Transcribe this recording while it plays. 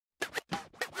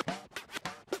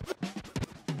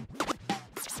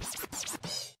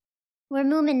We're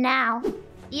moving now.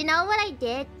 You know what I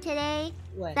did today?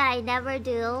 What? That I never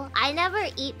do? I never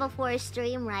eat before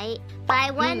stream, right? But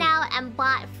I went out and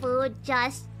bought food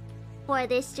just for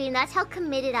this stream. That's how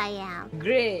committed I am.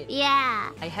 Great.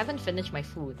 Yeah. I haven't finished my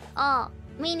food. Oh,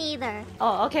 me neither.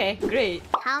 Oh, okay. Great.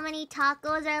 How many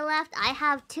tacos are left? I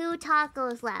have 2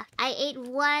 tacos left. I ate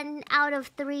 1 out of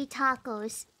 3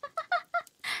 tacos.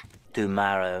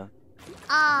 Tomorrow.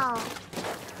 Oh.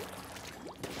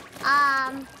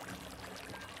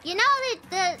 You know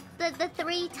the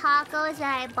 3 tacos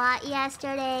that I bought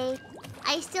yesterday?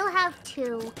 I still have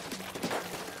 2.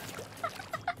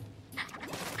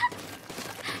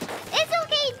 It's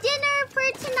okay, dinner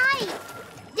for tonight.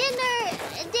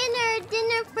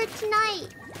 Dinner for tonight.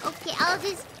 Okay,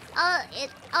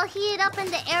 I'll heat it up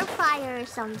in the air fryer or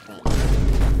something.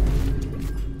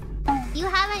 You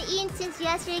haven't eaten since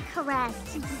yesterday,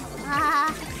 correct?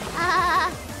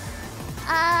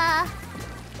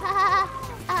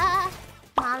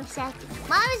 Momseki.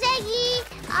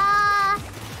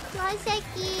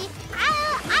 Momseki. I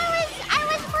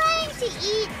was planning to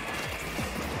eat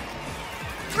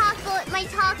my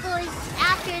tacos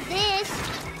after this.